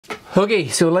Okay,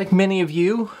 so like many of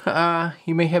you,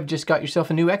 you may have just got yourself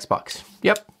a new Xbox.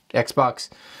 Yep, Xbox.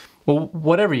 Well,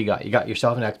 whatever you got. You got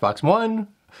yourself an Xbox One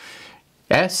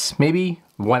S, maybe,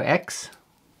 One X,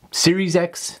 Series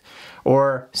X,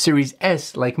 or Series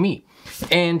S like me.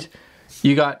 And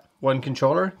you got one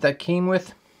controller that came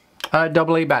with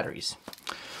AA batteries.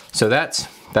 So that's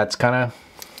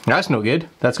no good.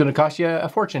 That's gonna cost you a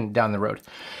fortune down the road.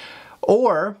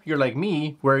 Or you're like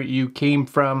me, where you came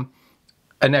from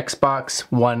an Xbox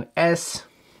One S,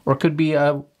 or it could be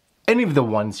any of the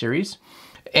One series.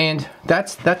 And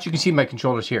that's you can see my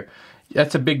controllers here.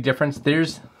 That's a big difference.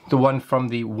 There's the one from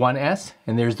the One S,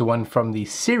 and there's the one from the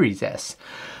Series S.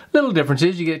 Little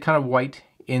differences, you get kind of white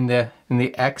in the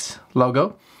X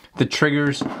logo. The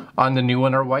triggers on the new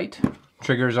one are white.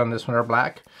 Triggers on this one are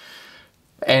black.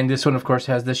 And this one, of course,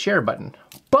 has the share button.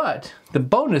 But the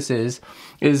bonus is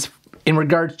in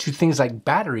regards to things like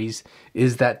batteries,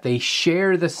 is that they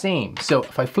share the same. So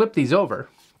if I flip these over,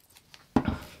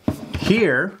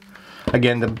 here,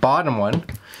 again, the bottom one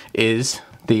is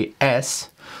the S,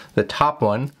 the top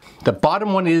one. The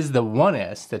bottom one is the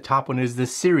 1S, the top one is the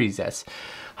Series S.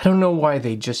 I don't know why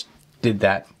they just did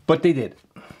that, but they did.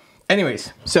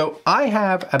 Anyways, so I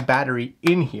have a battery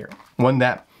in here, one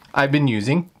that I've been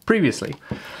using previously.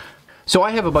 So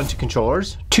I have a bunch of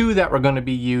controllers, two that were going to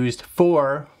be used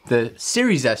for the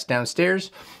Series S downstairs,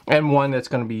 and one that's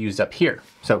going to be used up here.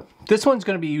 So this one's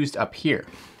going to be used up here.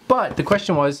 But the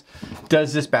question was,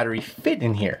 does this battery fit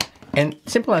in here? And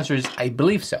simple answer is, I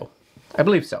believe so. I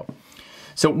believe so.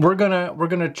 So we're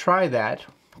gonna try that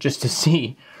just to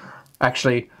see.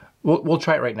 Actually, we'll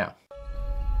try it right now.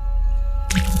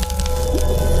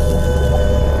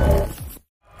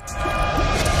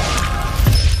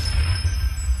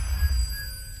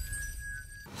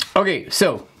 Okay,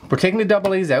 so we're taking the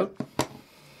AA's out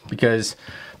because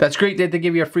that's great that they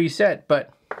give you a free set,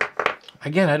 but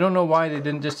again, I don't know why they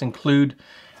didn't just include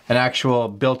an actual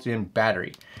built-in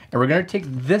battery. And we're gonna take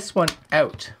this one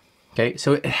out. Okay,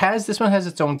 so this one has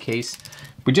its own case.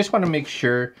 We just wanna make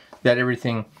sure that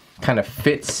everything kind of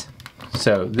fits.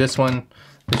 So this one's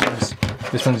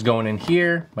going in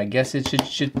here. My guess is it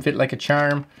should fit like a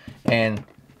charm, and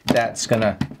that's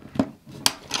gonna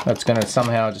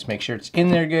somehow just make sure it's in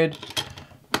there good.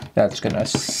 That's gonna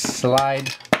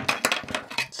slide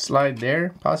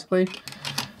there, possibly.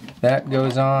 That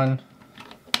goes on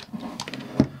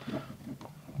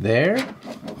there.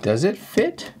 Does it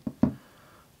fit?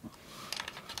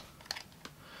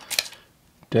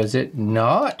 Does it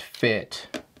not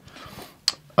fit?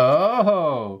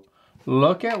 Oh,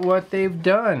 look at what they've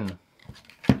done.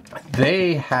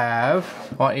 They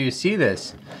have, I want you to see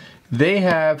this. They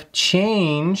have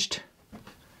changed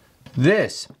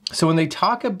this. So when they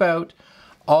talk about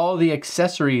all the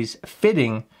accessories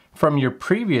fitting from your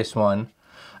previous one,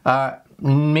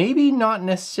 maybe not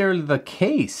necessarily the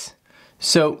case.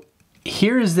 So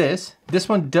here's this. This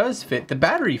one does fit. The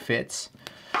battery fits,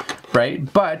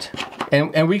 right? But,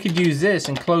 and we could use this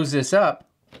and close this up,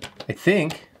 I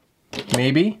think.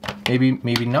 Maybe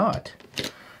not.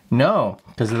 No,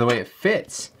 because of the way it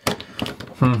fits.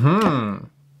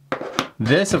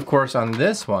 This, of course, on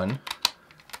this one,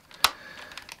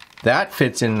 that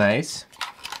fits in nice.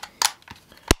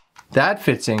 That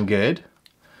fits in good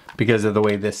because of the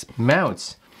way this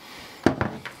mounts.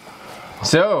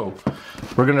 So,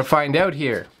 we're gonna find out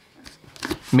here.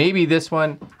 Maybe this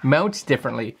one mounts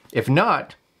differently. If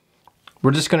not,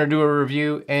 we're just gonna do a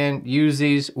review and use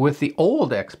these with the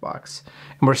old Xbox.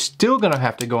 And we're still gonna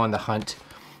have to go on the hunt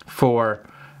for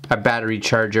a battery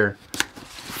charger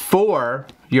for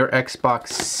your Xbox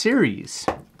Series.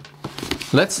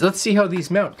 Let's see how these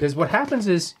mount, because what happens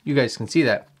is, you guys can see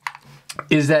that,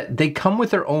 is that they come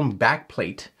with their own back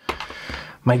plate.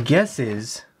 My guess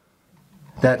is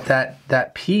that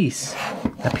that piece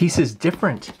is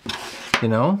different, you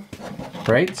know,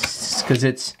 right? Because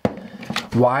it's,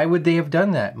 why would they have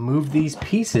done that? Move these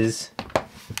pieces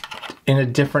in a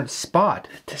different spot.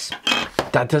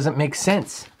 That doesn't make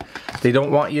sense. They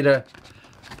don't want you to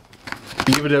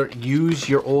be able to use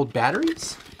your old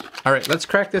batteries? All right, let's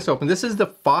crack this open. This is the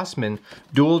Fosmon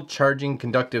dual charging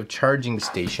conductive charging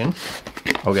station,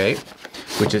 okay,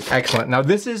 which is excellent. Now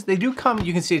this is, they do come,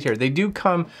 you can see it here, they do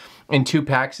come in 2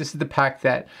 packs. This is the pack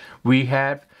that we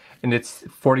have, and it's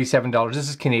 $47. This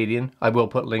is Canadian. I will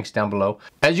put links down below.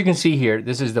 As you can see here,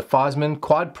 this is the Fosmon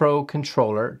Quad Pro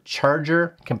controller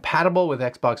charger, compatible with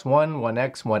Xbox One, One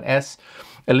X, One S,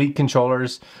 Elite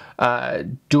controllers,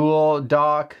 dual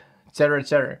dock, etc.,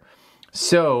 etc.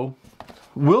 So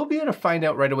we'll be able to find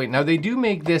out right away. Now they do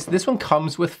make this one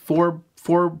comes with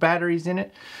four batteries in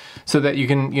it, so that you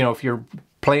can, you know, if you're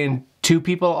playing 2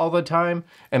 people all the time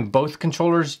and both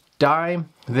controllers die,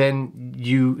 then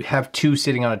you have 2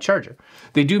 sitting on a charger.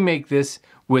 They do make this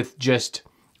with just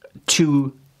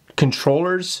 2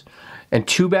 controllers and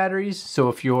 2 batteries. So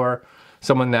if you're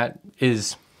someone that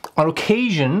is on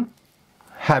occasion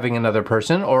having another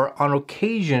person, or on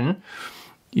occasion,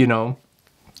 you know,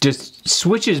 just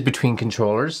switches between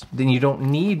controllers, then you don't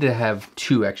need to have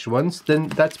 2 extra ones, then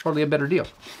that's probably a better deal.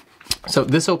 So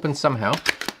this opens somehow.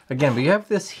 Again, we have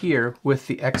this here with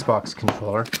the Xbox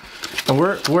controller, and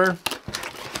we're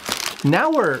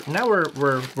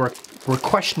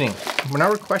questioning. Now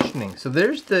we're questioning. So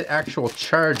there's the actual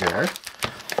charger.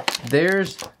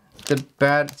 There's the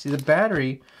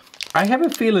battery. I have a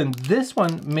feeling this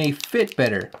one may fit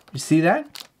better. You see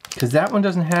that? Because that one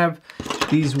doesn't have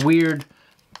these weird,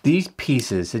 these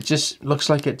pieces. It just looks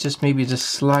like it just maybe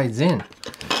just slides in.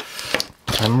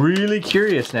 I'm really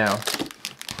curious now,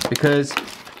 because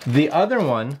the other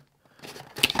one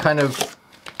kind of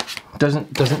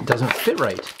doesn't fit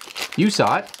right. You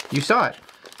saw it. You saw it.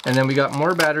 And then we got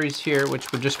more batteries here,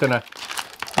 which we're just gonna,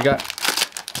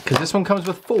 because this one comes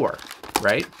with 4,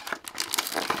 right?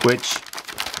 Which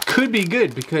could be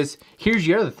good, because here's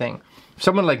the other thing.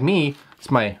 Someone like me,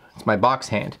 it's my box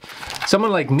hand.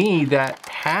 Someone like me that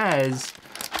has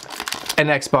an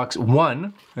Xbox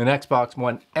One, an Xbox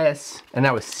One S, and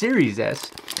now a Series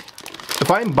S,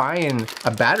 if I'm buying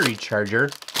a battery charger,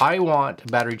 I want a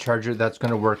battery charger that's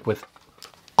gonna work with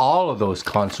all of those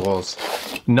consoles,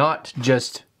 not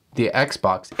just the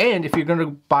Xbox. And if you're gonna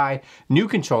buy new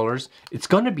controllers, it's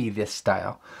gonna be this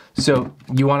style. So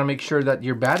you wanna make sure that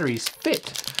your batteries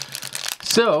fit.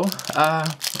 So,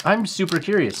 I'm super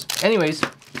curious. Anyways,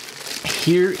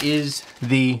 here is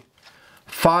the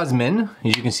Fosmon,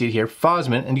 as you can see it here,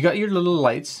 Fosmon, and you got your little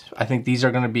lights. I think these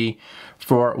are gonna be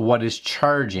for what is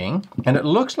charging. And it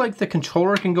looks like the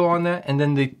controller can go on that, and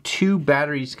then the 2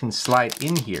 batteries can slide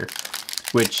in here,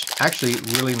 which actually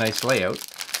really nice layout.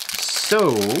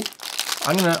 So,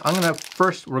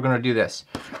 first we're gonna do this.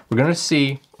 We're gonna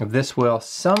see if this will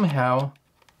somehow,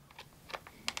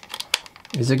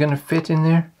 is it gonna fit in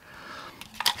there?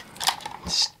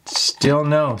 Still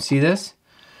no. See this?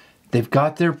 They've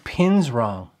got their pins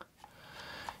wrong.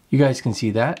 You guys can see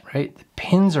that, right? The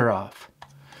pins are off.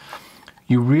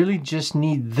 You really just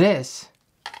need this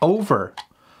over.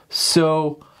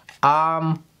 So,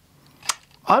 I'm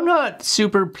not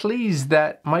super pleased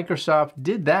that Microsoft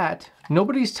did that.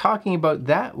 Nobody's talking about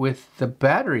that with the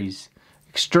batteries.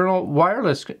 External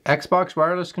wireless, Xbox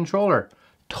wireless controller.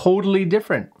 Totally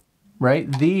different.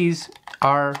 Right? These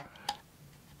are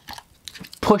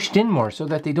pushed in more so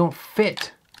that they don't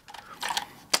fit.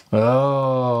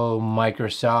 Oh,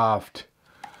 Microsoft.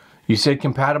 You said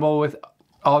compatible with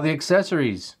all the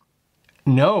accessories.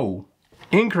 No.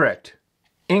 Incorrect.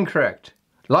 Incorrect.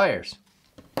 Liars.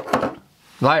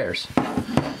 Liars.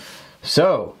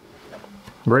 So,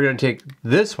 we're going to take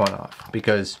this one off,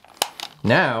 because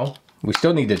now we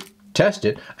still need to test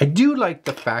it. I do like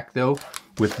the fact, though,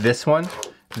 with this one,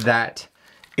 that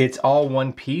it's all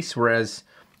one piece, whereas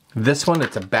this one,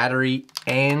 it's a battery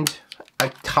and a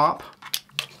top.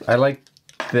 I like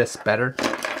this better.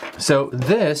 So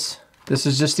this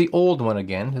is just the old one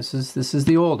again. This is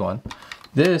the old one.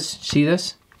 This, see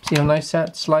this? See how nice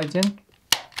that slides in?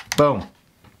 Boom.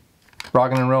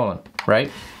 Rocking and rolling,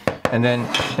 right? And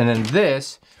then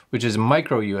this, which is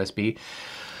micro USB.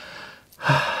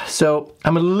 So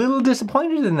I'm a little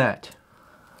disappointed in that.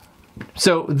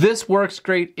 So this works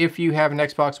great if you have an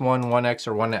Xbox One, One X,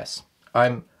 or One S.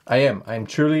 I'm a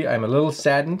little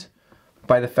saddened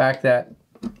by the fact that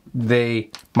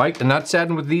I'm not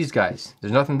saddened with these guys.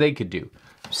 There's nothing they could do.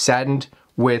 I'm saddened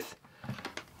with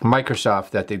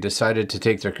Microsoft that they decided to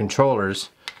take their controllers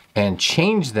and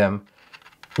change them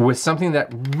with something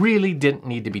that really didn't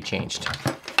need to be changed.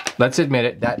 Let's admit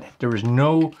it, that there was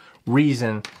no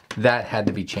reason that had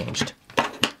to be changed.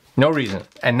 No reason.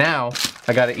 And now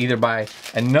I gotta either buy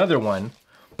another one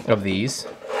of these,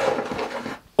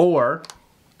 or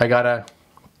I gotta,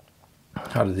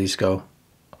 how do these go?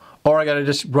 Or I gotta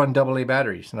just run AA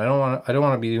batteries, and I don't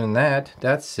wanna be doing that.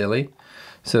 That's silly.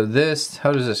 So this,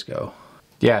 how does this go?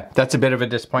 Yeah, that's a bit of a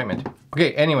disappointment.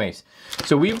 Okay, anyways,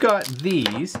 so we've got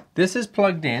these. This is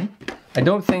plugged in. I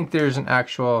don't think there's an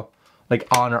actual like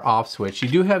on or off switch. You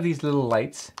do have these little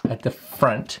lights at the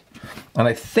front, and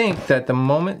I think that the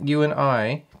moment you and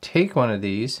I take one of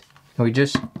these, and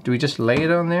do we just lay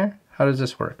it on there? How does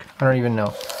this work? I don't even know.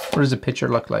 What does the picture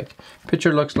look like?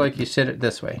 Picture looks like you sit it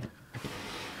this way.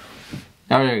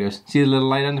 Oh, there it goes. See the little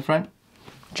light on the front?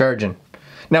 Charging.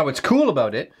 Now what's cool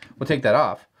about it, we'll take that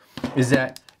off, is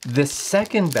that the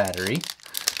second battery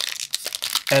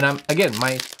And I'm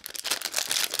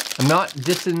not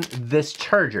dissing this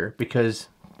charger because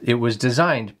it was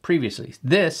designed previously.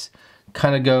 This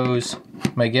kind of goes,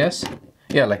 my guess,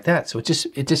 yeah, like that. So it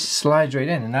just slides right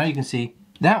in, and now you can see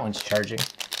that one's charging.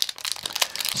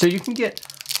 So you can get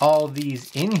all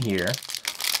these in here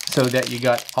so that you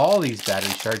got all these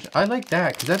batteries charged. I like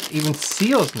that because that even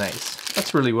seals nice.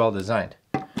 That's really well designed,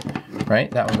 right?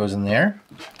 That one goes in there.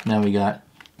 Now we got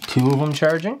 2 of them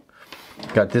charging.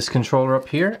 Got this controller up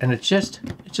here, and it just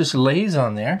lays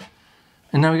on there.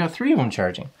 And now we got 3 of them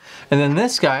charging. And then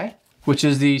this guy, which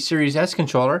is the Series S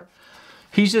controller,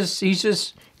 he's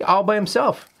just all by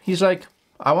himself. He's like,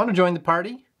 I want to join the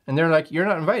party. And they're like, you're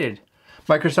not invited.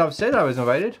 Microsoft said I was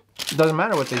invited. It doesn't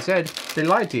matter what they said. They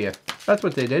lied to you. That's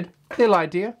what they did. They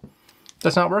lied to you.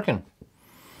 That's not working.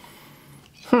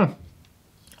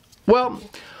 Well,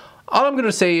 all I'm going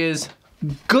to say is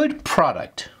good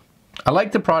product. I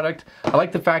like the product. I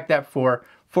like the fact that for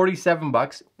 47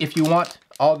 bucks, if you want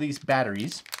all these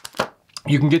batteries,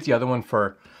 you can get the other one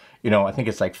for, you know, I think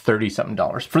it's like $30-something.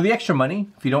 For the extra money,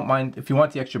 if you don't mind, if you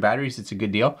want the extra batteries, it's a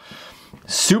good deal.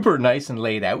 Super nice and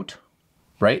laid out,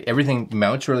 right? Everything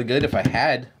mounts really good. If I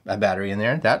had a battery in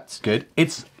there, that's good.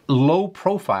 It's low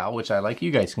profile, which I like. You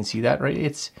guys can see that, right?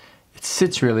 It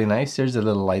sits really nice. There's the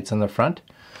little lights on the front,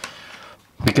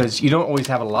 because you don't always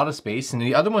have a lot of space, and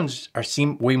the other ones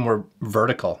seem way more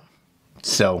vertical.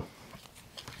 So,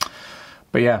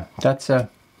 but yeah, that's a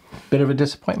bit of a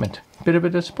disappointment.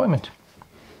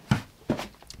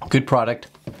 Good product,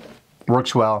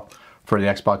 works well for the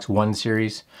Xbox One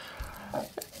series.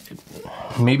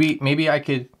 Maybe I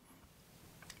could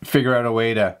figure out a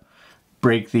way to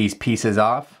break these pieces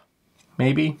off,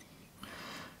 maybe,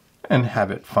 and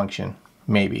have it function,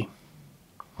 maybe.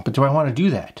 But do I want to do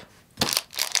that?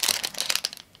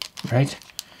 Right?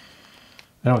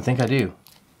 I don't think I do.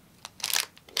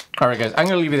 All right, guys, I'm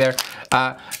going to leave you there.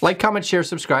 Like, comment, share,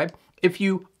 subscribe. If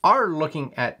you are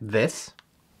looking at this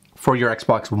for your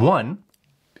Xbox One,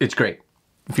 it's great.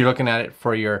 If you're looking at it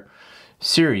for your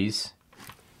Series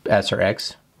S or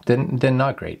X, then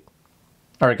not great.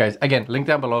 All right, guys, again, link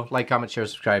down below. Like, comment, share,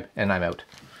 subscribe, and I'm out.